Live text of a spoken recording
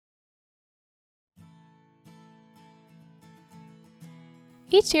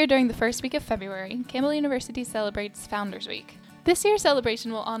Each year during the first week of February, Campbell University celebrates Founders Week. This year's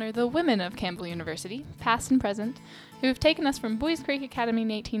celebration will honor the women of Campbell University, past and present, who have taken us from Buies Creek Academy in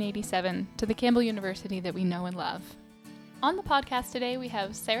 1887 to the Campbell University that we know and love. On the podcast today, we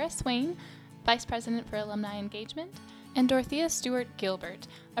have Sarah Swain, Vice President for Alumni Engagement, and Dorothea Stewart Gilbert,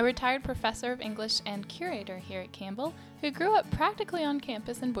 a retired professor of English and curator here at Campbell, who grew up practically on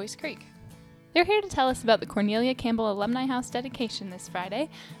campus in Buies Creek. They're here to tell us about the Cornelia Campbell Alumni House dedication this Friday,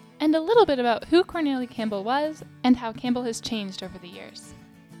 and a little bit about who Cornelia Campbell was and how Campbell has changed over the years.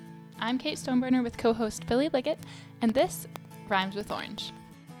 I'm Kate Stoneburner with co-host Billy Liggett, and this Rhymes with Orange.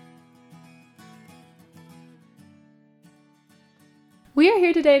 We are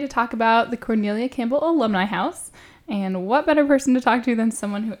here today to talk about the Cornelia Campbell Alumni House, and what better person to talk to than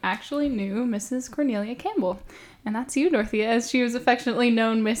someone who actually knew Mrs. Cornelia Campbell. And that's you, Dorothea, as she was affectionately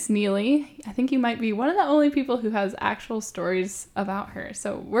known Miss Neely. I think you might be one of the only people who has actual stories about her.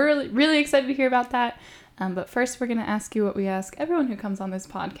 So we're really excited to hear about that. But first, we're going to ask you what we ask everyone who comes on this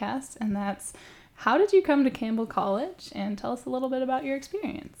podcast, and that's, how did you come to Campbell College? And tell us a little bit about your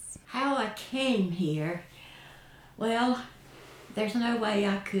experience. How I came here, well, there's no way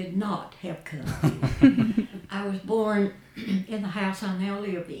I could not have come here. I was born in the house I now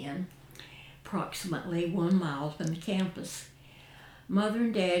live in, approximately 1 mile from the campus. Mother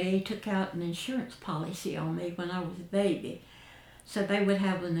and Daddy took out an insurance policy on me when I was a baby, so they would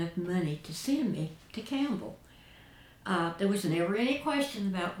have enough money to send me to Campbell. There was never any question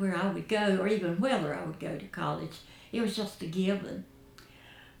about where I would go or even whether I would go to college. It was just a given.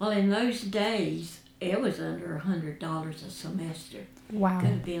 Well, in those days, it was under $100 a semester. Wow. Could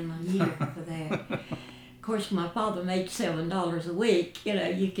have been a year for that. Of course, my father made $7 a week.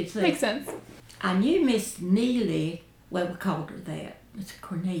 You could say. Makes sense. I knew Miss Neely, well, we called her that. It's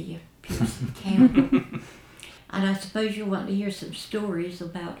Cornelia Pearson Campbell. And I suppose you want to hear some stories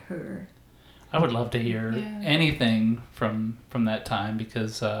about her. I would love to hear anything from that time,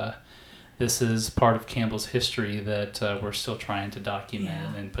 because this is part of Campbell's history that we're still trying to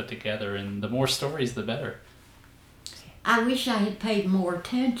document and put together, and the more stories, the better. I wish I had paid more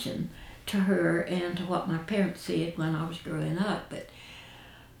attention to her and to what my parents said when I was growing up, but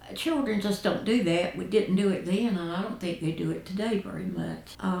children just don't do that. We didn't do it then, and I don't think they do it today very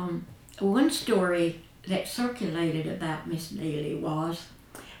much. One story that circulated about Miss Neely was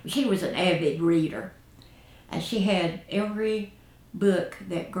she was an avid reader, and she had every book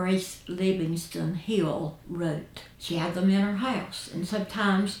that Grace Livingston Hill wrote. She had them in her house, and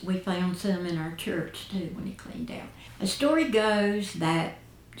sometimes we found some in our church too when it cleaned out. The story goes that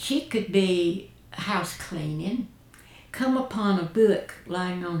she could be house cleaning, come upon a book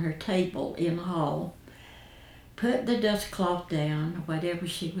lying on her table in the hall, put the dust cloth down, whatever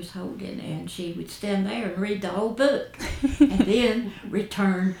she was holding, and she would stand there and read the whole book, and then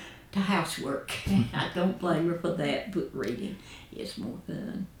return to housework. I don't blame her for that. Book reading is more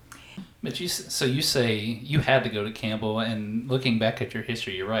fun. But you say you had to go to Campbell, and looking back at your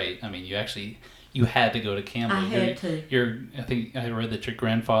history, you're right. I mean, you had to go to Campbell. I had to. I think I read that your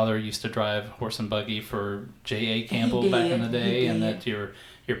grandfather used to drive horse and buggy for J.A. Campbell back in the day, and that your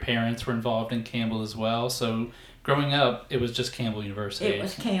parents were involved in Campbell as well. So growing up, it was just Campbell University. It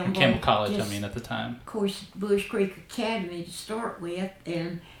was Campbell. Campbell College, at the time. Of course, Buies Creek Academy to start with,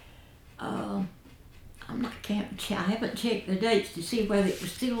 and I haven't checked the dates to see whether it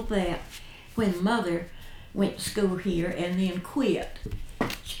was still that when Mother went to school here and then quit.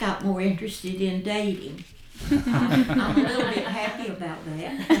 She got more interested in dating. I'm a little bit happy about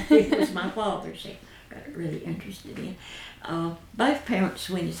that. It was my father she got really interested in. Both parents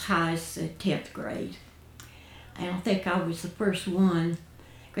went as high as 10th grade. And I think I was the first one,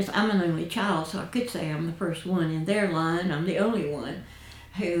 because I'm an only child, so I could say I'm the first one in their line. I'm the only one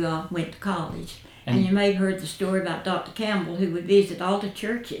who went to college. And you may have heard the story about Dr. Campbell, who would visit all the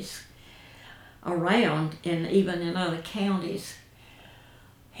churches around, and even in other counties.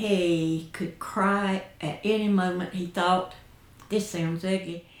 He could cry at any moment he thought, this sounds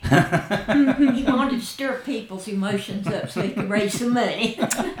ugly. He wanted to stir people's emotions up so he could raise some money.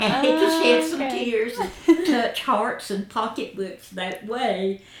 And he could shed some tears and touch hearts and pocketbooks that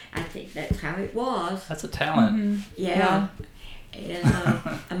way. I think that's how it was. That's a talent. Mm-hmm. Yeah.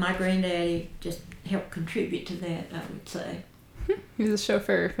 And my granddaddy just helped contribute to that, I would say. He was a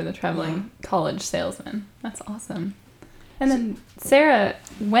chauffeur for the traveling college salesman. That's awesome. And then, Sarah,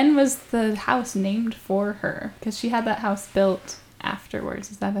 when was the house named for her? Because she had that house built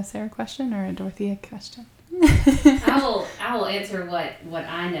afterwards. Is that a Sarah question or a Dorothea question? I will answer what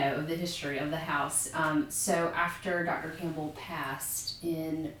I know of the history of the house. So after Dr. Campbell passed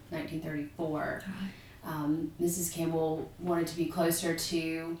in 1934, Mrs. Campbell wanted to be closer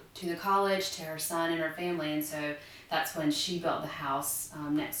to the college, to her son and her family, and so that's when she built the house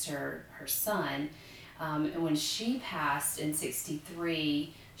next to her son. And when she passed in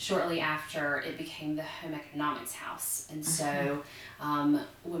 '63, shortly after, it became the Home Economics House. And so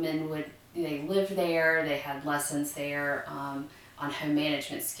women they lived there, they had lessons there on home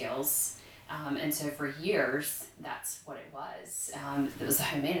management skills. And so for years, that's what it was. It was the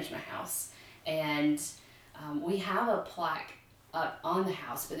Home Management House. And we have a plaque up on the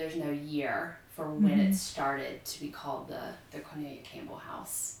house, but there's no year for when it started to be called the Cornelia Campbell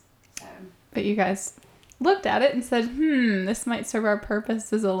House. So. But you guys looked at it and said, this might serve our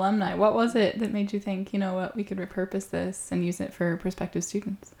purpose as alumni. What was it that made you think, you know what, we could repurpose this and use it for prospective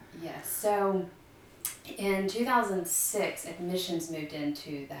students? Yes. So in 2006, admissions moved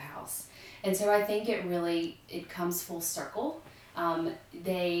into the house. And so I think it comes full circle.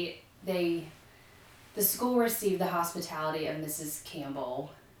 The school received the hospitality of Mrs.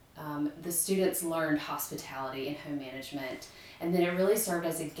 Campbell. The students learned hospitality and home management, and then it really served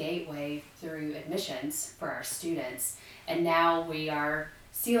as a gateway through admissions for our students. And now we are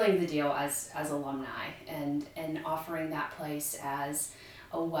sealing the deal as alumni and offering that place as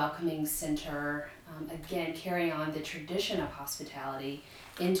a welcoming center, again, carrying on the tradition of hospitality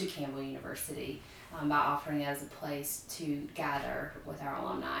into Campbell University by offering it as a place to gather with our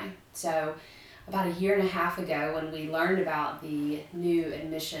alumni. So about a year and a half ago, when we learned about the new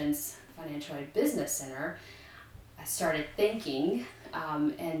admissions financial aid business center, I started thinking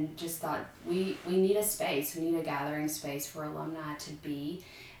and just thought we need a space. We need a gathering space for alumni to be.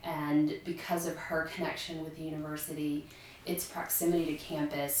 And because of her connection with the university, its proximity to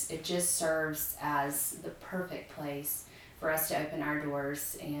campus, it just serves as the perfect place for us to open our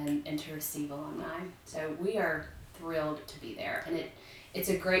doors and to receive alumni. So we are thrilled to be there. And it's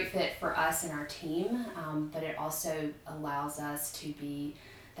a great fit for us and our team, but it also allows us to be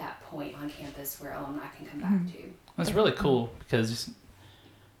that point on campus where alumni can come back to. It's really cool because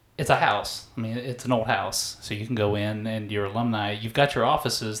it's a house. I mean, it's an old house, so you can go in and your alumni, you've got your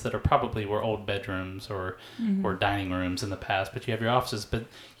offices that are probably were old bedrooms or dining rooms in the past, but you have your offices, but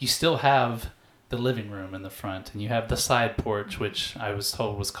you still have the living room in the front, and you have the side porch, which I was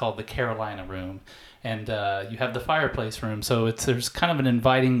told was called the Carolina room, and you have the fireplace room, so there's kind of an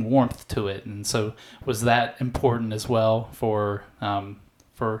inviting warmth to it. And so was that important as well for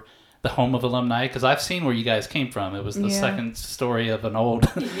the home of alumni? Because I've seen where you guys came from. It was the second story of an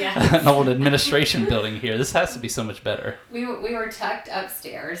old an old administration building here. This has to be so much better. We were tucked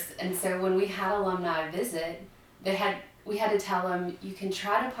upstairs, and so when we had alumni visit, we had to tell them, you can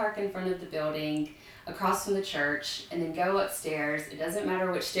try to park in front of the building across from the church and then go upstairs. It doesn't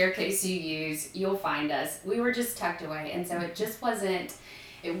matter which staircase you use, you'll find us. We were just tucked away, and so it just wasn't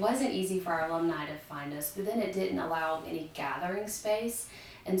easy for our alumni to find us, but then it didn't allow any gathering space.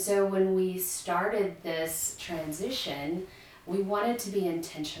 And so when we started this transition, we wanted to be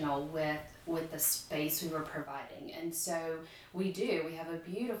intentional with the space we were providing. And so we have a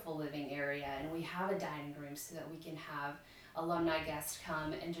beautiful living area, and we have a dining room so that we can have alumni guests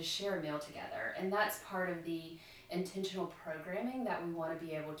come and just share a meal together. And that's part of the intentional programming that we want to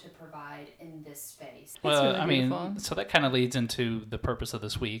be able to provide in this space. Well, really I beautiful. mean, so that kind of leads into the purpose of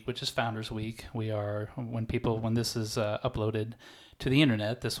this week, which is Founders Week. When this is uploaded to the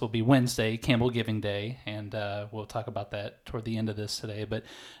internet, this will be Wednesday, Campbell Giving Day, and we'll talk about that toward the end of this today. But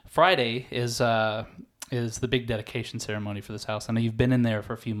Friday is the big dedication ceremony for this house. I know you've been in there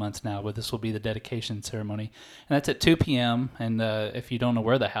for a few months now, but this will be the dedication ceremony. And that's at 2 p.m. And if you don't know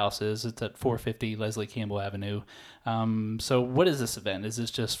where the house is, it's at 450 Leslie Campbell Avenue. So what is this event? Is this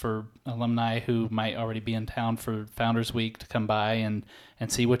just for alumni who might already be in town for Founders Week to come by and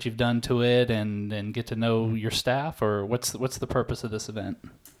see what you've done to it and get to know your staff? Or what's the purpose of this event?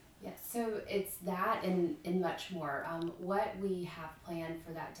 Yes, so it's that and much more. What we have planned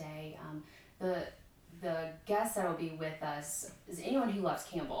for that day, the guests that will be with us is anyone who loves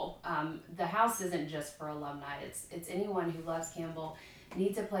Campbell. The house isn't just for alumni. It's anyone who loves Campbell,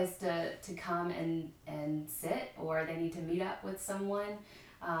 needs a place to come and sit, or they need to meet up with someone.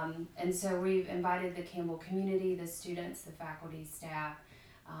 And so we've invited the Campbell community, the students, the faculty, staff,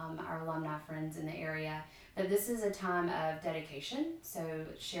 our alumni friends in the area. But this is a time of dedication, so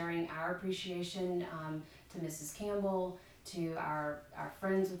sharing our appreciation to Mrs. Campbell, to our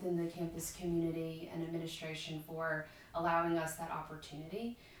friends within the campus community and administration for allowing us that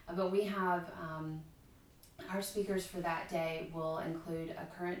opportunity. But we have our speakers for that day will include a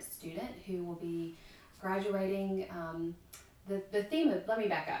current student who will be graduating. The theme of, let me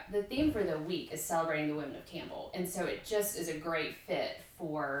back up, the theme for the week is celebrating the women of Campbell. And so it just is a great fit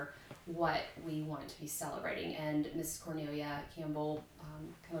for what we want to be celebrating. And Mrs. Cornelia Campbell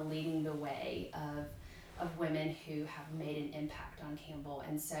kind of leading the way of women who have made an impact on Campbell.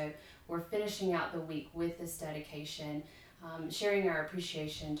 And so we're finishing out the week with this dedication, sharing our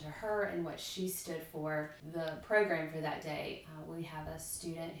appreciation to her and what she stood for. The program for that day, we have a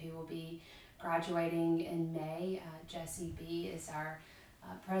student who will be graduating in May. Jessie B. is our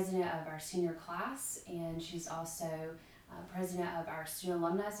president of our senior class, and she's also president of our Student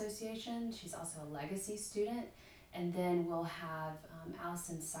Alumni Association. She's also a legacy student. And then we'll have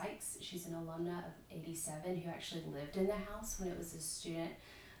Allison Sykes. She's an alumna of 87 who actually lived in the house when it was a student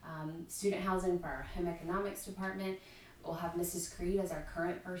housing for our home economics department. We'll have Mrs. Creed as our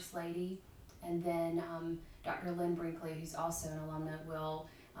current First Lady. And then Dr. Lynn Brinkley, who's also an alumna, will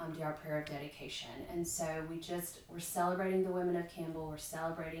do our prayer of dedication. And so we're celebrating the women of Campbell. We're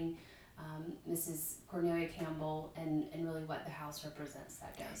celebrating Mrs. Cornelia Campbell and really what the house represents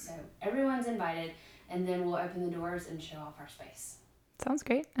that day. So everyone's invited, and then we'll open the doors and show off our space. Sounds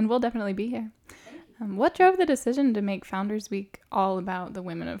great, and we'll definitely be here. What drove the decision to make Founders Week all about the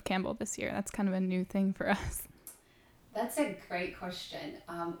women of Campbell this year? That's kind of a new thing for us. That's a great question.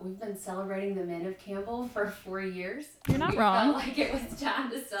 We've been celebrating the men of Campbell for 4 years. You're not wrong. Felt like it was time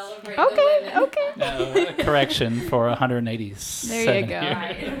to celebrate the women. Okay. No, correction for 180. There you go.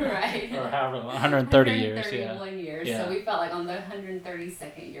 Right. Or however long, 130 years. 131 years. Yeah. So we felt like on the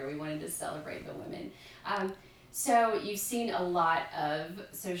 132nd year we wanted to celebrate the women. So you've seen a lot of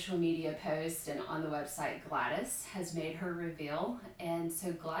social media posts, and on the website Gladys has made her reveal. And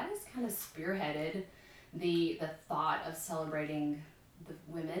so Gladys kind of spearheaded the thought of celebrating the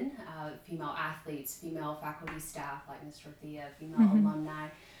women, female athletes, female faculty staff like Ms. Dorothea, female alumni,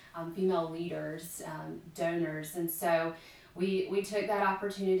 female leaders, donors. And so we took that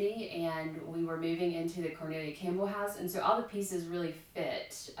opportunity, and we were moving into the Cornelia Campbell House. And so all the pieces really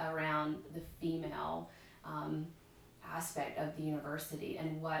fit around the female aspect of the university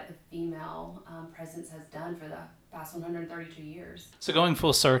and what the female presence has done for the past 132 years. So going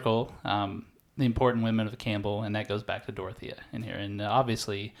full circle, the important women of Campbell, and that goes back to Dorothea in here. And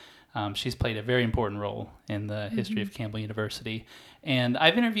obviously, she's played a very important role in the history of Campbell University. And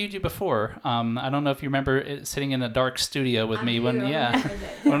I've interviewed you before. I don't know if you remember sitting in a dark studio with me when,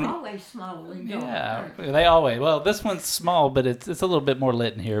 They're always small and dark. Yeah, they always. Well, this one's small, but it's a little bit more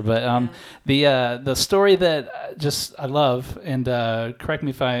lit in here. But the story that I love, and correct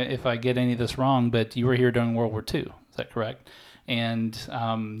me if I get any of this wrong, but you were here during World War II. Is that correct? And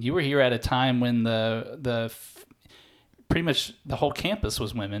you were here at a time when pretty much the whole campus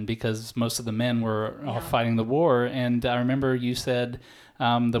was women, because most of the men were all fighting the war. And I remember you said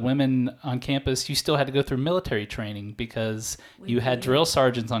the women on campus, you still had to go through military training because you had drill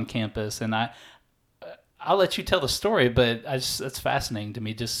sergeants on campus. And I'll let you tell the story, but it's fascinating to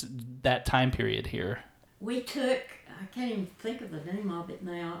me, just that time period here. We took, I can't even think of the name of it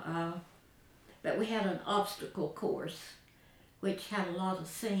now, but we had an obstacle course which had a lot of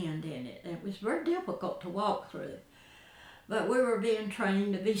sand in it. It was very difficult to walk through. But we were being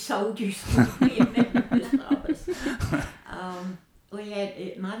trained to be soldiers when we members of us.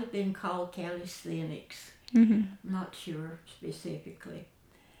 It might have been called calisthenics. I'm not sure specifically.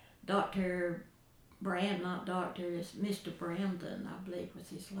 Dr. Mr. Brandon, I believe was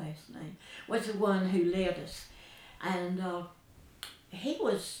his last name, was the one who led us. And he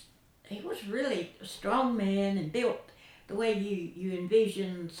was really a strong man and built the way you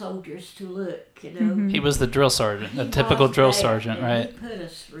envision soldiers to look, you know. He was the drill sergeant, a typical drill sergeant, right? He put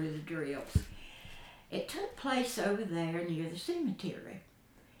us through the drills. It took place over there near the cemetery.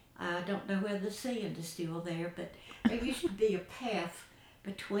 I don't know whether the sand is still there, but there used to be a path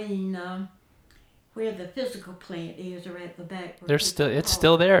between where the physical plant is, or at the back. It's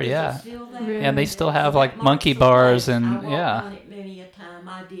still there, yeah. Is it still there? Yeah, and they still have like monkey bars and I walked on it many a time.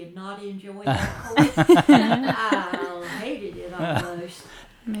 I did not enjoy that course. I hated it almost.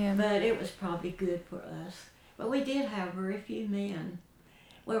 Man. But it was probably good for us. But we did have very few men.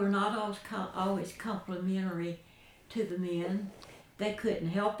 We were not always complimentary to the men. They couldn't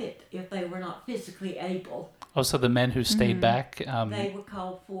help it if they were not physically able. Oh, so the men who stayed back... they were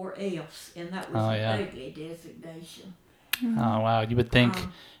called 4Fs, and that was an ugly designation. Oh, wow. You would think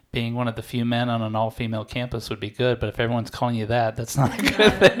being one of the few men on an all-female campus would be good, but if everyone's calling you that, that's not a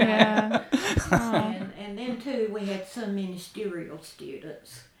good thing. Yeah. And then, too, we had some ministerial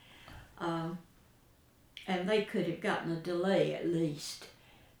students, and they could have gotten a delay at least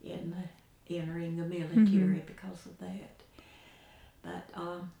in entering the military because of that. But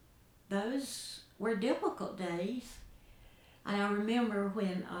those were difficult days. And I remember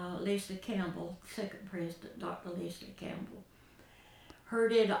when Leslie Campbell, second president, Dr. Leslie Campbell,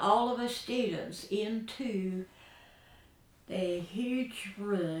 herded all of us students into the huge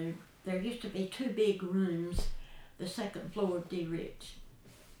room. There used to be 2 big rooms, the second floor of D. Rich.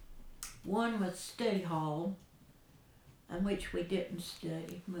 One was study hall, in which we didn't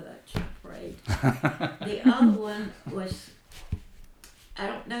study much, I'm afraid. The other one was, I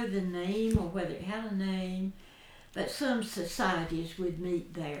don't know the name or whether it had a name, but some societies would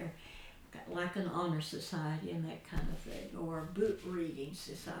meet there, like an honor society and that kind of thing, or a book reading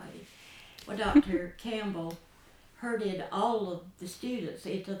society. Well, Dr. Campbell herded all of the students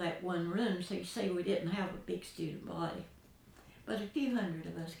into that one room, so you see we didn't have a big student body. But a few hundred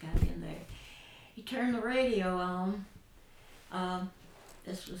of us got in there. He turned the radio on.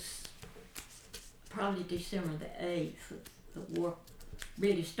 This was probably December the 8th. The war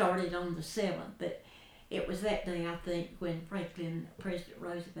really started on the 7th, but it was that day, I think, when President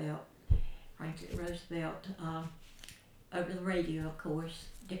Roosevelt, over the radio, of course,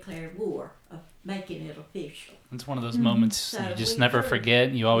 declared war, making it official. It's one of those moments So you just we never heard-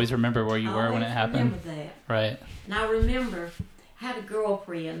 forget. You always remember where you were when it I happened. remember that. Right. And I remember I had a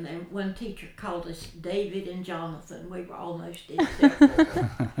girlfriend, and one teacher called us David and Jonathan. We were almost inseparable.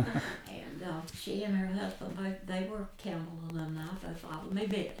 And she and her husband, they were Campbell alumni, both of them. They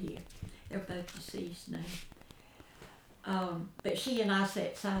met here. They're both deceased now. But she and I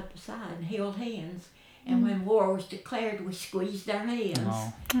sat side by side and held hands. And when war was declared, we squeezed our hands.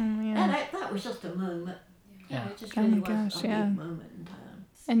 Oh. Oh, man. And that was just a moment. Yeah. It just Oh really my was gosh, a yeah. big moment in time.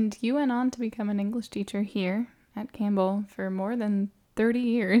 And you went on to become an English teacher here at Campbell for more than 30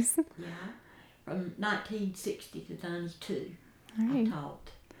 years. Yeah, from 1960 to 92, All I right. taught,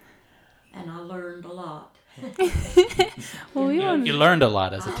 and I learned a lot. Well, we don't. You learned a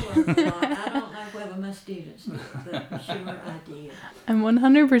lot as a I teacher. learned a lot. I don't know whether my students did, but for sure I did. I'm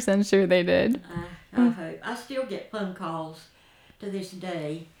 100% sure they did. I hope. I still get phone calls to this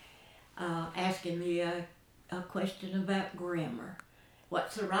day asking me a question about grammar.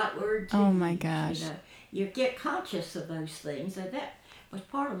 What's the right word to Oh, my use, gosh. You know, you get conscious of those things, and that was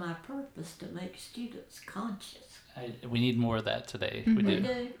part of my purpose, to make students conscious. We need more of that today. Mm-hmm. We We do.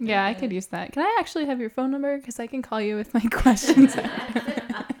 do. Yeah, I we could do. use that. Can I actually have your phone number? Because I can call you with my questions.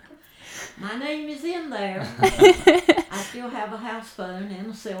 My name is in there. I still have a house phone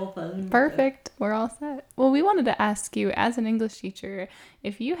and a cell phone. Perfect. We're all set. Well, we wanted to ask you, as an English teacher,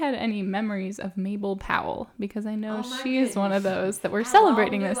 if you had any memories of Mabel Powell, because I know Oh, my she is one of goodness. those that we're How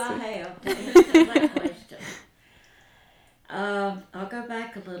celebrating long this do week. I have to answer that question? I'll go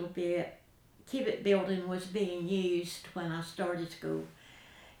back a little bit. Kivett Building was being used when I started school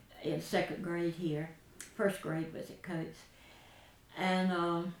in 2nd grade here. 1st grade was at Coates.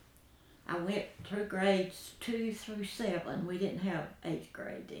 And I went through grades 2 through 7. We didn't have 8th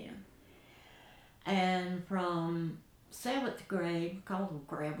grade then. And from 7th grade, we call them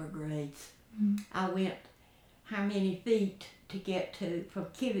grammar grades, I went how many feet to get to from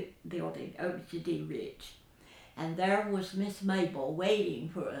Kivett Building over to D. Rich. And there was Miss Mabel waiting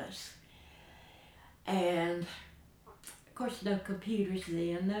for us. And of course, no computers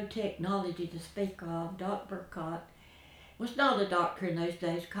then, no technology to speak of. Dr. Burcott was not a doctor in those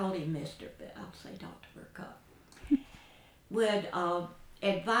days, called him Mr., but I'll say Dr. Burcott, would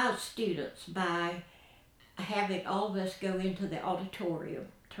advise students by having all of us go into the auditorium,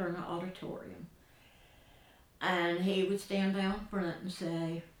 Turner Auditorium. And he would stand down front and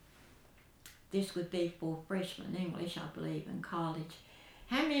say, this would be for freshman English, I believe, in college.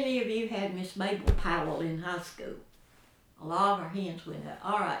 How many of you had Miss Mabel Powell in high school? A lot of our hands went up.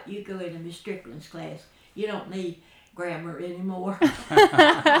 All right, you go into Miss Strickland's class. You don't need grammar anymore.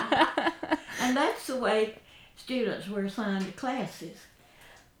 And that's the way students were assigned to classes.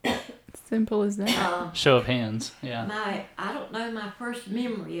 Simple as that. Show of hands. Yeah. I don't know my first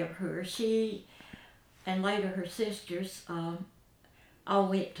memory of her. She and later her sisters all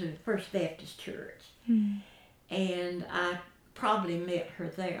went to First Baptist Church. And I probably met her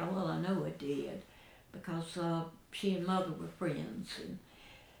there. Well, I know I did, because she and Mother were friends. And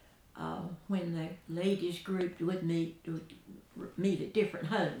when the ladies group would meet at different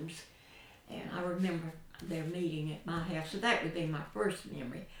homes, and I remember their meeting at my house. So that would be my first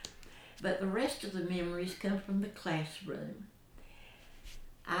memory. But the rest of the memories come from the classroom.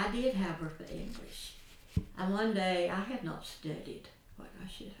 I did have her for English. And one day I had not studied what I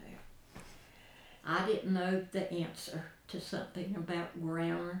should have. I didn't know the answer to something about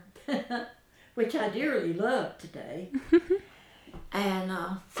grammar, which I dearly love today. And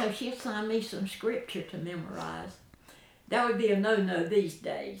so she assigned me some scripture to memorize. That would be a no-no these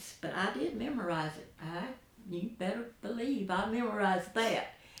days, but I did memorize it. You better believe I memorized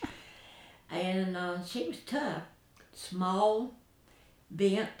that. And she was tough, small,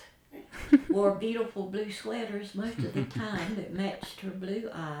 bent, wore beautiful blue sweaters most of the time that matched her blue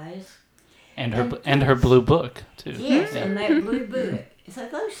eyes. And her blue book too. Yes, and that blue book. So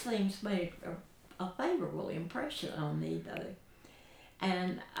those things made a favorable impression on me, though.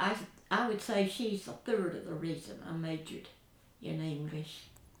 And I would say she's a third of the reason I majored in English.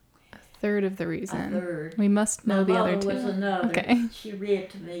 Third of the reason. A third. We must know the other two. My mother was another. Okay. She read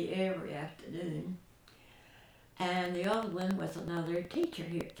to me every afternoon. And the other one was another teacher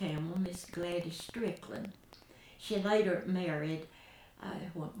here at Campbell, Miss Gladys Strickland. She later married,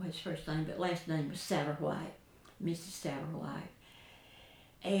 what was her first name, but last name was Satterwhite, Mrs. Satterwhite.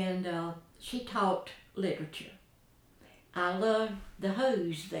 And she taught literature. I loved the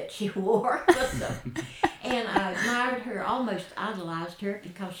hose that she wore. And I admired her, almost idolized her,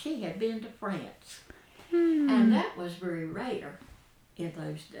 because she had been to France. And that was very rare in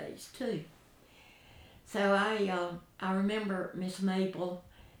those days, too. So I remember Miss Mabel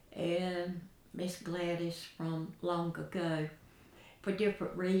and Miss Gladys from long ago for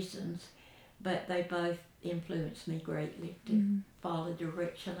different reasons, but they both influenced me greatly to follow the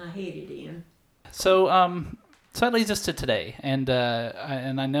direction I headed in. So that leads us to today, and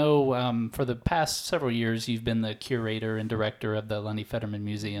I know for the past several years you've been the curator and director of the Lundy Fetterman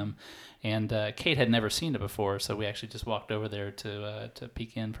Museum, and Kate had never seen it before, so we actually just walked over there to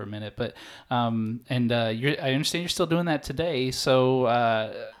peek in for a minute. But I understand you're still doing that today, so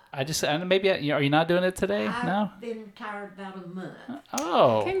maybe are you not doing it today? No. I've been retired about a month.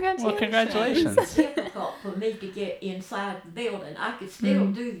 Oh, congratulations! Well, congratulations. It's difficult for me to get inside the building. I could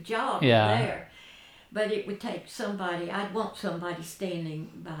still do the job there. But it would take somebody, I'd want somebody standing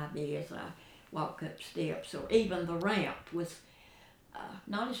by me as I walk up steps, or even the ramp was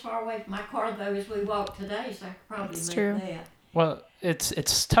not as far away from my car, though, as we walked today, so I could probably make that. Well,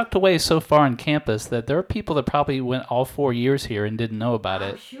 it's tucked away so far on campus that there are people that probably went all 4 years here and didn't know about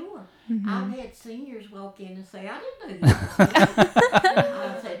it. Sure. I've had seniors walk in and say, I didn't know that.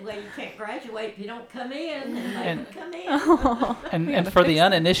 I said, well, you can't graduate if you don't come in, and they can come in. And for the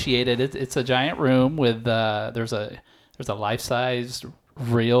uninitiated, it's a giant room with there's a life-sized,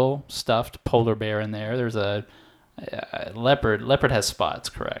 real stuffed polar bear in there. There's a leopard. Leopard has spots,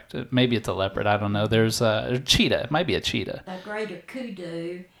 correct? Maybe it's a leopard. I don't know. There's a cheetah. It might be a cheetah. A greater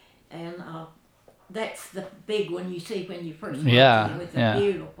kudu, and that's the big one you see when you first walk in with the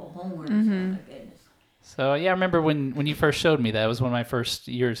beautiful horns. Oh my goodness. So I remember when you first showed me that. It was one of my first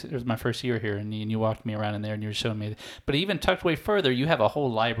years. It was my first year here, and you walked me around in there, and you were showing me. But even tucked away further, you have a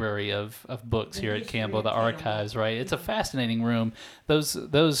whole library of books here at Campbell, the archives, right? It's a fascinating room.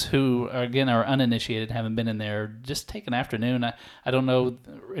 Those who are uninitiated, haven't been in there, just take an afternoon. I don't know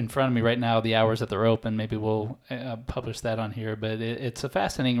in front of me right now the hours that they're open. Maybe we'll publish that on here. But it's a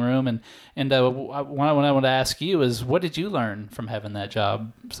fascinating room, and what I want to ask you is, what did you learn from having that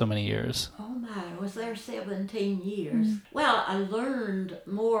job so many years? Oh my, I was there 17 years. Well, I learned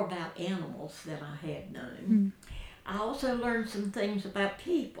more about animals than I had known. I also learned some things about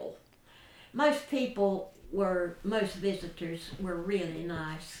people. Most visitors were really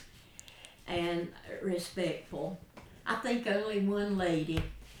nice and respectful. I think only one lady,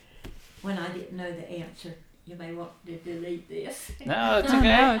 when I didn't know the answer, you may want to delete this. No, it's okay.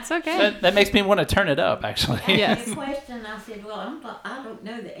 No, it's okay. That makes me want to turn it up, actually. Yes. The question, I said, well, I don't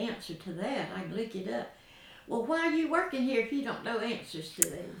know the answer to that. I can look it up. Well, why are you working here if you don't know answers to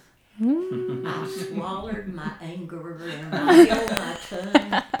these? I swallowed my anger and I held my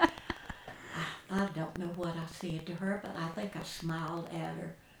tongue. I don't know what I said to her, but I think I smiled at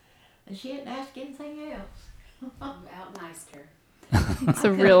her. And she didn't ask anything else. Out-niced her. It's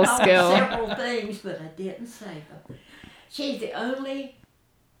a real skill. Several things, but I didn't say them. She's the only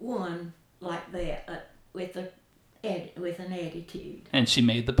one like that with an attitude. And she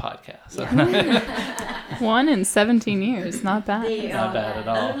made the podcast. Yeah. 1 in 17 years, not bad. Not bad at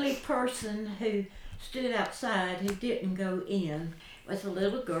all. The only person who stood outside who didn't go in was a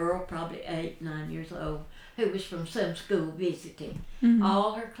little girl, probably 8, 9 years old, who was from some school visiting.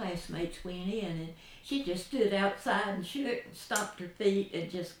 All her classmates went in, and she just stood outside and shook and stomped her feet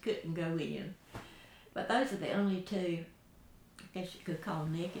and just couldn't go in. But those are the only two, I guess you could call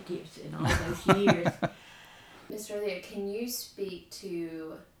negatives in all those years. Mr. Elliott, can you speak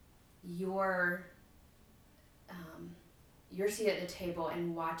to your seat at the table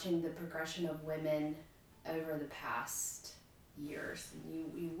and watching the progression of women over the past years?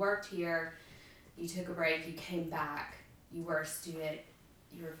 You worked here, you took a break, you came back, you were a student,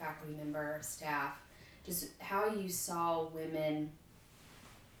 you were a faculty member, staff. Just how you saw women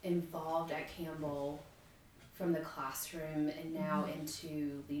involved at Campbell from the classroom and now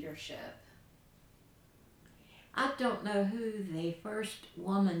into leadership. I don't know who the first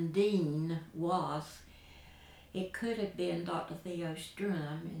woman dean was. It could have been Dr. Theo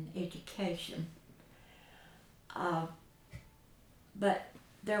Strum in education. But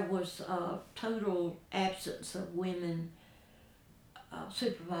there was a total absence of women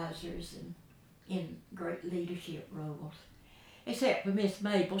supervisors and in great leadership roles, except for Miss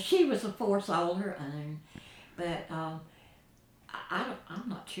Mabel. She was a force all her own. But I'm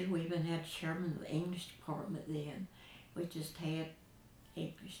not sure we even had chairman of the English department then. We just had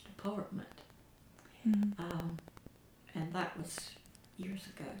English department. And that was years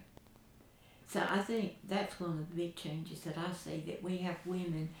ago. So I think that's one of the big changes that I see, that we have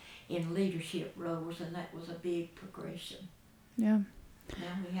women in leadership roles, and that was a big progression. Yeah.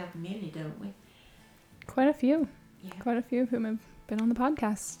 Now we have many, don't we? Quite a few. Yeah. Quite a few of whom have been on the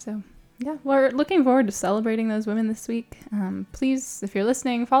podcast. So, yeah, we're looking forward to celebrating those women this week. Please, if you're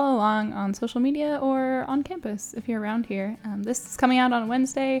listening, follow along on social media or on campus if you're around here. This is coming out on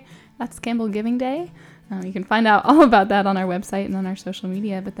Wednesday. That's Campbell Giving Day. You can find out all about that on our website and on our social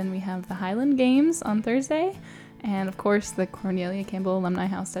media. But then we have the Highland Games on Thursday. And, of course, the Cornelia Campbell Alumni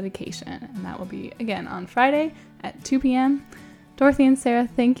House dedication. And that will be, again, on Friday at 2 p.m. Dorothy and Sarah,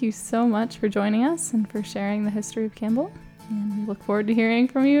 thank you so much for joining us and for sharing the history of Campbell. And we look forward to hearing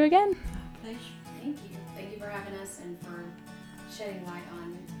from you again. Pleasure. Thank you. Thank you for having us and for shedding light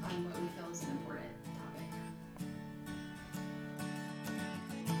on what we feel is important.